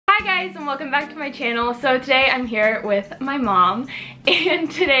Hi guys, and welcome back to my channel. So today I'm here with my mom, and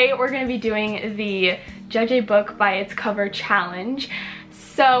today we're going to be doing the Judge a Book by its cover challenge.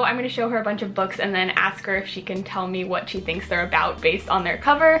 So I'm going to show her a bunch of books and then ask her if she can tell me what she thinks they're about based on their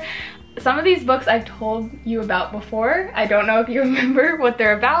cover. Some of these books I've told you about before. I don't know if you remember what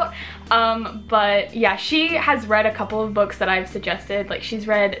they're about. But yeah, she has read a couple of books that I've suggested. Like, she's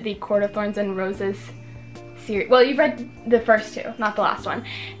read the Court of Thorns and Roses series. Well, you've read the first two, not the last one.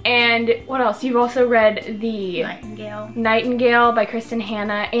 And what else? You've also read the Nightingale by Kristen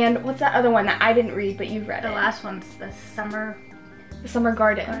Hanna. And what's that other one that I didn't read but you've read? The last one's the Summer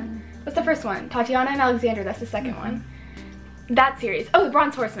Garden. What's the first one? Tatiana and Alexander, that's the second one. That series. Oh, the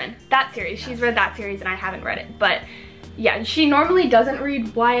Bronze Horseman. That series. She's read that series and I haven't read it. But yeah, she normally doesn't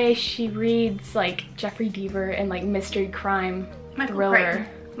read YA. She reads like Jeffrey Deaver and like mystery crime, thriller.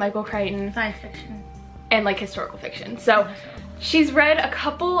 Michael Crichton. Science fiction. And like historical fiction. So she's read a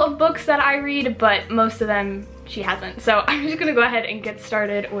couple of books that I read, but most of them she hasn't. So I'm just gonna go ahead and get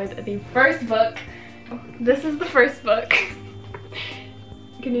started with the first book. This is the first book.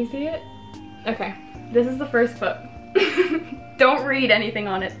 Can you see it? Okay, this is the first book. Don't read anything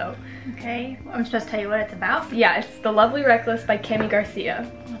on it though. Okay, well, I'm supposed to tell you what it's about? Yeah, it's The Lovely Reckless by Cami Garcia.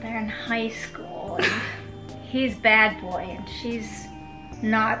 Well, they're in high school and he's bad boy and she's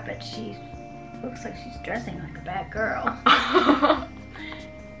not, but she looks like she's dressing like a bad girl.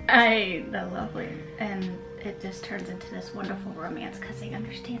 They're lovely, and it just turns into this wonderful romance because they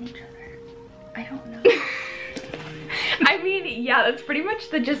understand each other. I don't know. I mean, yeah, that's pretty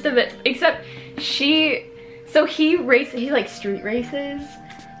much the gist of it, except he like street races,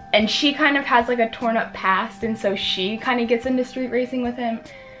 and she kind of has like a torn up past, and so she kind of gets into street racing with him.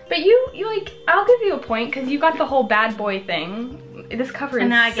 But you like, I'll give you a point because you got the whole bad boy thing. This cover is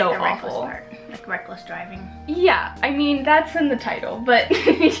so awful. Like reckless driving. Yeah, I mean, that's in the title, but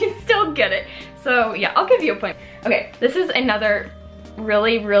you still get it. So yeah, I'll give you a point. Okay, this is another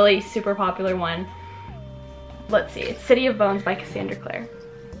really, really super popular one. Let's see, it's City of Bones by Cassandra Clare.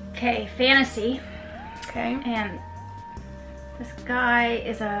 Okay, fantasy. Okay. And this guy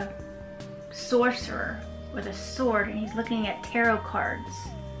is a sorcerer with a sword and he's looking at tarot cards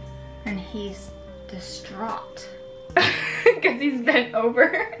and he's distraught. Because he's bent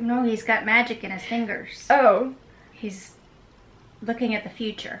over? No, he's got magic in his fingers. Oh. He's looking at the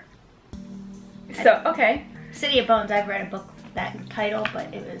future. So, okay. City of Bones, I've read a book with that title,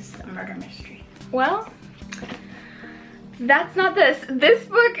 but it was a murder mystery. Well, that's not this. This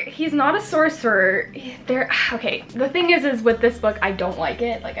book, he's not a sorcerer. Okay, the thing is with this book, I don't like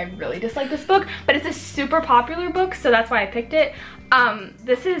it. Like, I really dislike this book, but it's a super popular book, so that's why I picked it.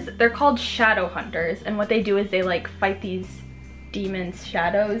 They're called shadow hunters, and what they do is they like fight these demons,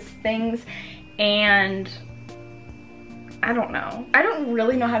 shadows things, and I don't know. I don't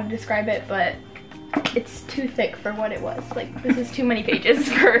really know how to describe it, but it's too thick for what it was. Like, this is too many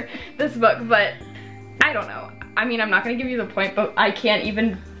pages for this book, but I don't know. I mean, I'm not gonna give you the point, but I can't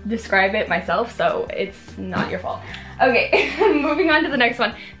even describe it myself, so it's not your fault. Okay, moving on to the next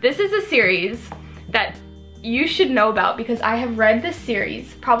one. This is a series that you should know about because I have read this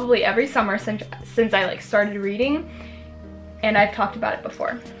series probably every summer since I like started reading, and I've talked about it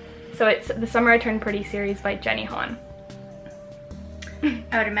before. So it's The Summer I Turned Pretty series by Jenny Han.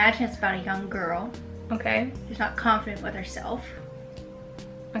 I would imagine it's about a young girl. Okay. Who's not confident with herself.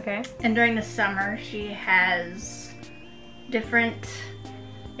 Okay. And during the summer, she has different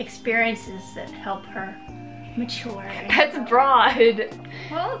experiences that help her mature. That's broad.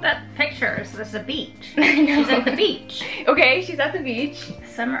 Well, that picture is a beach. She's at the beach. Okay, she's at the beach.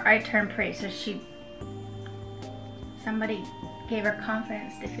 Summer I Turned Pretty, so somebody gave her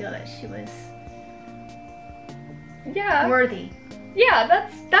confidence to feel that she was worthy. Yeah,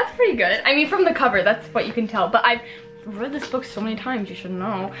 that's pretty good. I mean, from the cover, that's what you can tell, but I've read this book so many times, you should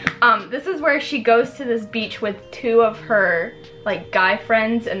know. This is where she goes to this beach with two of her like guy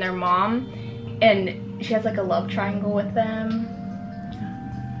friends and their mom, and she has like a love triangle with them.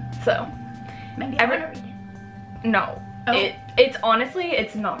 So maybe I want to read it. No. Oh. It's honestly,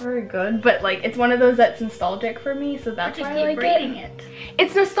 it's not very good, but like it's one of those that's nostalgic for me, so that's why I like reading it.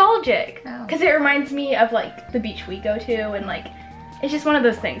 It's nostalgic because Oh. it reminds me of like the beach we go to, and like it's just one of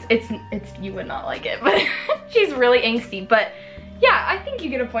those things. It's you would not like it, but she's really angsty. But yeah, I think you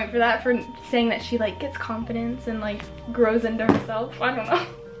get a point for that, for saying that she like gets confidence and like grows into herself. I don't know.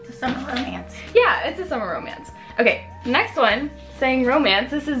 It's a summer romance. Yeah, it's a summer romance. Okay, next one, saying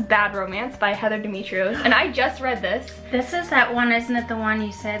romance. This is Bad Romance by Heather Demetrios, and I just read this. This is that one, isn't it? The one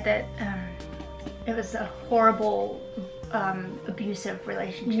you said that it was a horrible abusive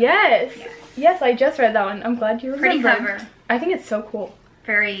relationship. Yes. Yes, I just read that one. I'm glad you remembered. Pretty cover. I think it's so cool.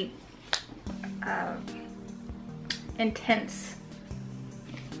 very intense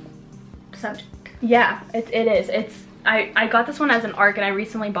subject. Yeah, it is. I got this one as an ARC, and I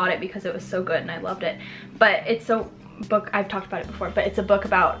recently bought it because it was so good and I loved it. But it's a book, I've talked about it before, but it's a book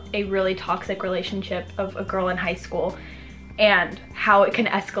about a really toxic relationship of a girl in high school and how it can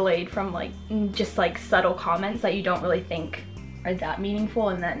escalate from like just like subtle comments that you don't really think are that meaningful,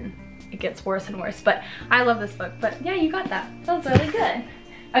 and then it gets worse and worse. But I love this book. But yeah, you got that. That was really good.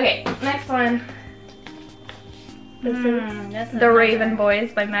 Okay, next one. This is The Raven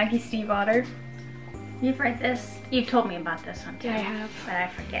Boys by Maggie Stiefvater. You've read this? You've told me about this one too. Yeah, I have. But I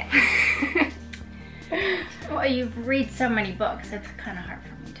forget. Well, you've read so many books, it's kind of hard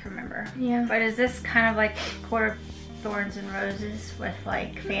for me to remember. Yeah. But is this kind of like Court of Thorns and Roses with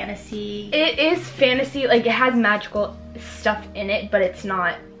like fantasy? It is fantasy, like it has magical stuff in it, but it's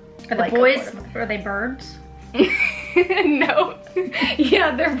not. Are like the boys, are they birds? No.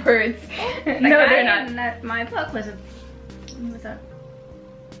 Yeah, they're birds. The No, guy they're not. in my book was a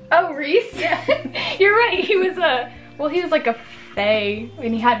Oh, Reese? Yeah. You're right, he was like a fae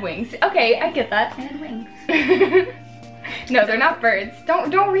and he had wings. Okay, I get that. and wings. No, they're not birds.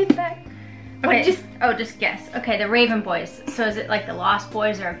 Don't read that. Okay, just guess. Okay, the Raven Boys. So is it like the Lost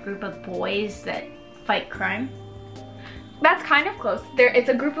Boys or a group of boys that fight crime? That's kind of close. It's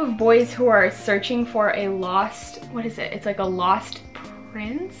a group of boys who are searching for a lost, what is it? It's like a lost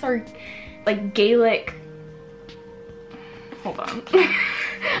prince or like Gaelic. Hold on.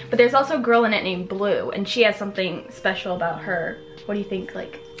 But there's also a girl in it named Blue, and she has something special about her. What do you think?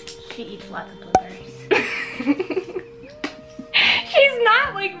 Like, She eats lots of blueberries. she's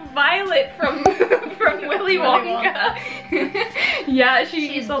not like Violet from Willy Wonka. Yeah,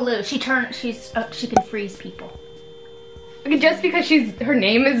 She's blue. She can freeze people. Just because her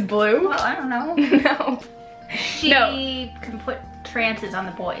name is Blue? Well, I don't know. No. She can put trances on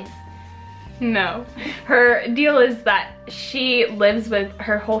the boys. No. Her deal is that she lives with,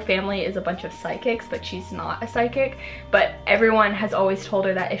 her whole family is a bunch of psychics, but she's not a psychic. But everyone has always told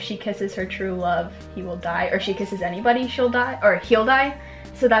her that if she kisses her true love, he will die. Or if she kisses anybody, she'll die, or he'll die.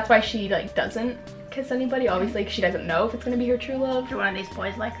 So that's why she like doesn't kiss anybody, obviously, because she doesn't know if it's gonna be her true love. Do one of these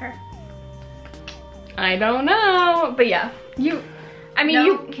boys like her? I don't know. But yeah, No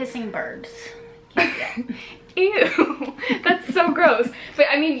kissing birds. Ew, that's so gross. But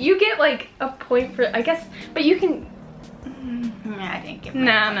I mean, you get like a point for, I guess, but you can. I didn't get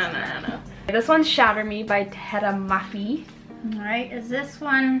No. This one's Shatter Me by Tera Mafi. Alright, is this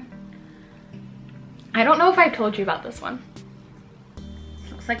one? I don't know if I've told you about this one.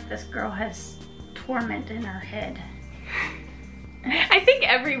 Looks like this girl has torment in her head. I think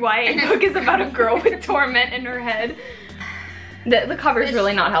every YA book is about a girl with torment in her head. The cover's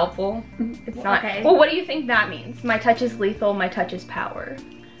really not helpful. It's not. Okay. Well, what do you think that means? My touch is lethal, my touch is power.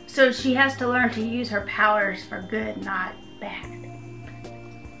 So she has to learn to use her powers for good, not bad.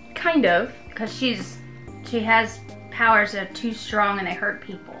 Kind of. Because she has powers that are too strong and they hurt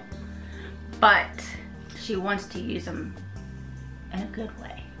people. But she wants to use them in a good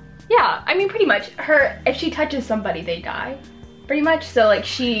way. Yeah, I mean, pretty much. If she touches somebody, they die. Pretty much. So like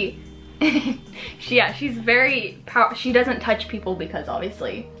she's very she doesn't touch people because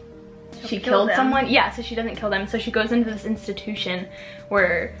obviously she killed someone. Yeah, so she doesn't kill them. So she goes into this institution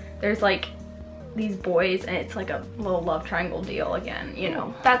where there's like these boys and it's like a little love triangle deal again, you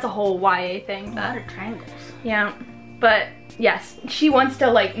know. That's a whole YA thing. A lot of triangles. Yeah, but yes, she wants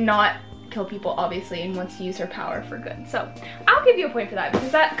to like not kill people obviously and wants to use her power for good. So I'll give you a point for that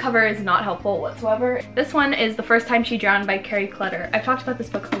because that cover is not helpful whatsoever. This one is The First Time She Drowned by Carrie Clutter. I've talked about this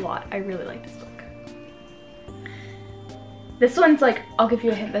book a lot. I really like this book. This one's like, I'll give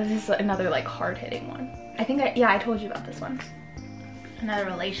you a hint, this is another like hard-hitting one. I think I told you about this one. Another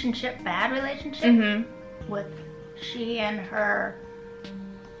relationship, bad relationship? Mm-hmm. With she and her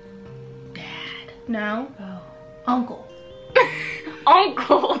dad. No? Oh. Uncle.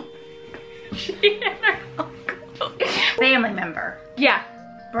 Uncle. She and her uncle. Family member. Yeah.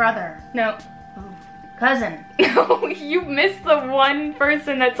 Brother. No. Cousin. No, you missed the one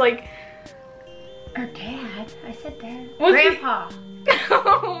person that's like... Her dad. I said dad. Grandpa.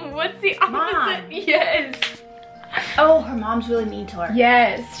 Grandpa. What's the opposite? Mom. Yes. Oh, her mom's really mean to her.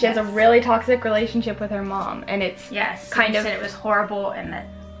 Yes, she has a really toxic relationship with her mom, and it's kind of... said it was horrible and that...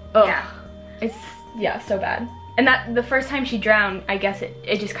 Oh, yeah. It's, so bad. And that, the first time she drowned, I guess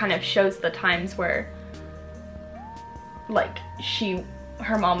it just kind of shows the times where, like,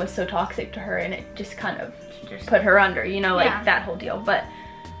 her mom was so toxic to her and it just kind of put her under, you know, like that whole deal. But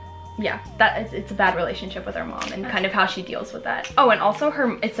yeah, it's a bad relationship with her mom and kind of how she deals with that. Oh, and also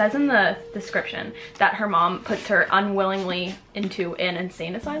it says in the description that her mom puts her unwillingly into an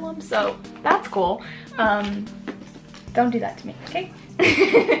insane asylum, so that's cool. Don't do that to me, okay?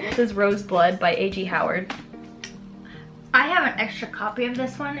 This is Roseblood by A.G. Howard. I have an extra copy of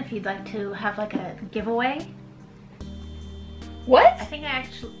this one if you'd like to have like a giveaway. What? I think I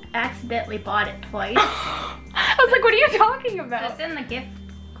actually accidentally bought it twice. I was like, what are you talking about? It's in the gift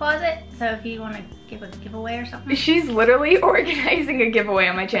closet, so if you want to give a giveaway or something. She's literally organizing a giveaway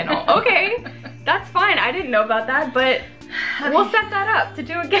on my channel. Okay, that's fine. I didn't know about that, but we'll set that up to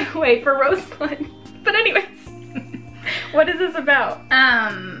do a giveaway for Roseblood. But anyways, what is this about?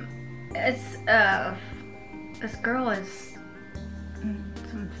 It's this girl is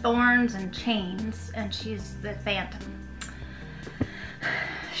some thorns and chains, and she's the Phantom.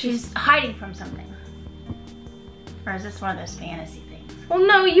 She's hiding from something. Or is this one of those fantasy things? Well,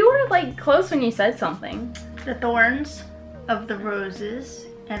 no, you were like close when you said something. The thorns of the roses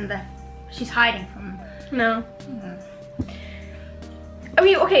and she's hiding from. No. I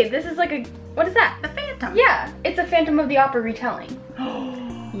mean, okay, this is like what is that? The Phantom. Yeah, it's a Phantom of the Opera retelling.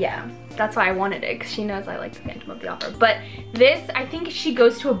 Yeah, that's why I wanted it, because she knows I like the Phantom of the Opera. But this, I think she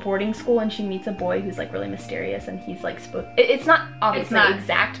goes to a boarding school and she meets a boy who's like really mysterious, and he's like it's not obviously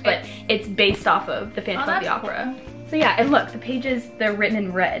exact, but it's based off of the Phantom of the Opera. Cool. So yeah, and look, the pages, they're written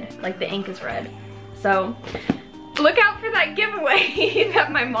in red, like the ink is red. So look out for that giveaway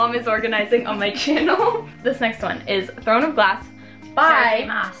that my mom is organizing on my channel. This next one is Throne of Glass by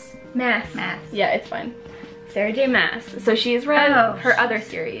Mass. Yeah, it's fine. Sarah J. Maas. So she's read her other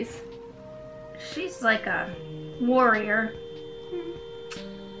series. She's like a warrior.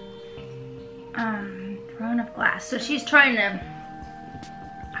 Throne of Glass. So she's trying to...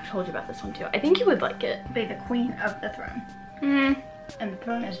 I've told you about this one too. I think you would like it. Be the queen of the throne. And the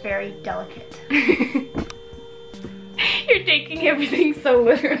throne is very delicate. You're taking everything so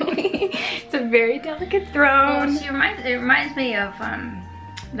literally. It's a very delicate throne. Well, it reminds me of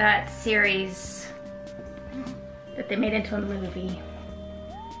that series that they made into a movie.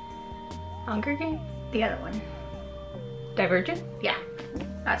 Hunger Games? The other one. Divergent? Yeah.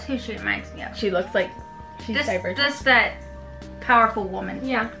 That's who she reminds me of. She looks like she's Divergent. Just that powerful woman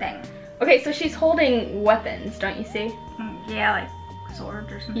thing. Okay, so she's holding weapons, don't you see? Yeah, like swords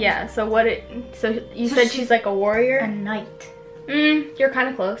or something. Yeah, so so you said she's like a warrior? A knight. You're kind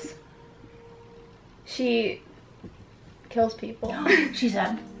of close. She kills people. Is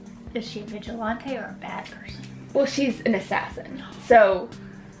she a vigilante or a bad person? Well, she's an assassin, so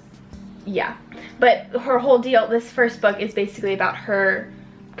yeah. But her whole deal, this first book is basically about her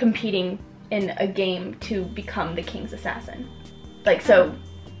competing in a game to become the king's assassin. Like, so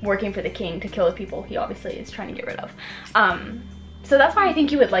working for the king to kill the people he obviously is trying to get rid of. So that's why I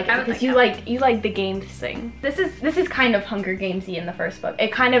think you would like it, because you like the games thing. This is kind of Hunger Games-y in the first book.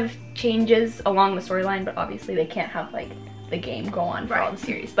 It kind of changes along the storyline, but obviously they can't have like the game go on for all the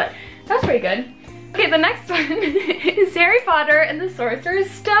series. But that's pretty good. Okay, the next one is Harry Potter and the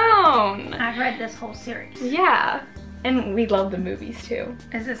Sorcerer's Stone. I've read this whole series. Yeah, and we love the movies too.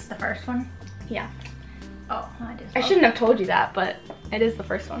 Is this the first one? Yeah. Oh, I shouldn't have told you that, but it is the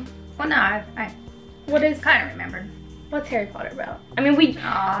first one. Well, no, I kind of remembered. What's Harry Potter about? I mean,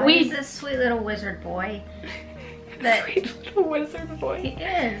 he's this sweet little wizard boy. Sweet little wizard boy. He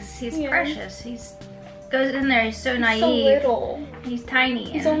is. He's precious. He's goes in there. He's so naive. So little. He's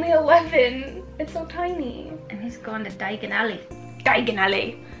tiny. He's only 11. It's so tiny. And he's going to Diagon Alley. Diagon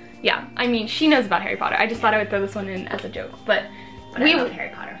Alley. Yeah, I mean, she knows about Harry Potter. I just thought I would throw this one in as a joke, but we love Harry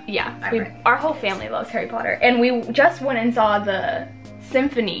Potter. Yeah, our whole family loves Harry Potter, and we just went and saw the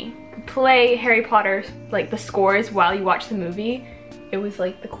symphony play Harry Potter, like the scores while you watch the movie. It was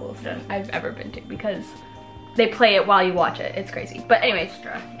like the coolest thing I've ever been to, because they play it while you watch it. It's crazy. But anyways,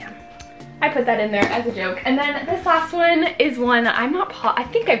 yeah. I put that in there as a joke. And then this last one is one I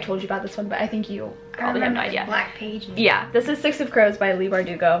think I've told you about this one, but I think you probably have no idea. Black page. Yeah, this is Six of Crows by Leigh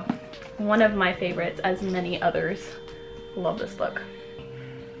Bardugo. One of my favorites, as many others. Love this book.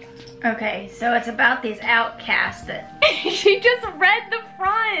 Okay, so it's about these outcasts that she just read the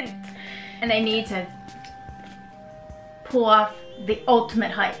front, and they need to pull off the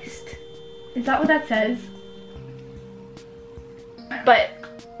ultimate heist. Is that what that says? But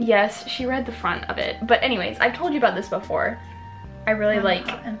yes, she read the front of it. But anyways, I've told you about this before. I really like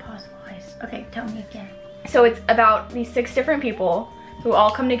Impossible Heist. Okay, tell me again. So it's about these 6 different people who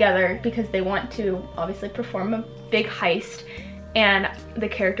all come together because they want to obviously perform a big heist, and the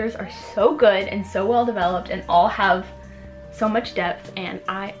characters are so good and so well developed and all have so much depth, and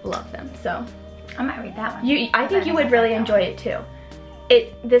I love them. So I might read that one. I think you would really enjoy it too.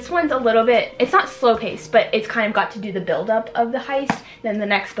 this one's a little bit, it's not slow paced, but it's kind of got to do the build up of the heist. Then the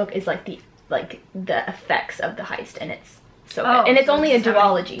next book is like the effects of the heist, and it's so good. And it's only a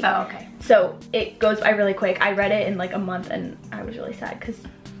duology. Oh, okay. So it goes by really quick. I read it in like a month, and I was really sad because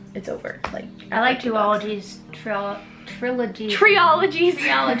it's over. Like, I like duologies, trilogies.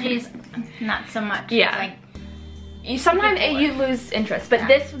 Triologies, not so much. Yeah. Like, sometimes you lose interest, but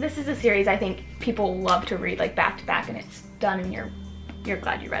this is a series I think people love to read like back to back, and it's done, and you're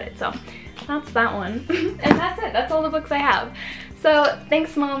glad you read it. So that's that one. And that's it. That's all the books I have. So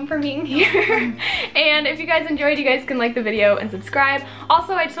thanks, Mom, for being here. And if you guys enjoyed, you guys can like the video and subscribe.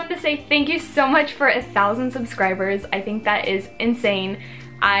 Also, I just wanted to say thank you so much for 1,000 subscribers. I think that is insane.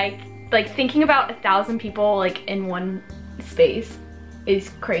 I like thinking about 1,000 people like in one space is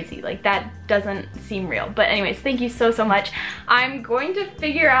crazy. Like, that doesn't seem real. But anyways, thank you so much. I'm going to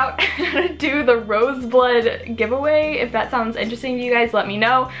figure out how to do the Roseblood giveaway. If that sounds interesting to you guys, let me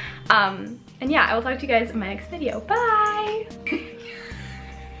know. And yeah, I will talk to you guys in my next video. Bye!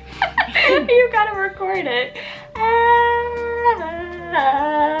 You gotta record it.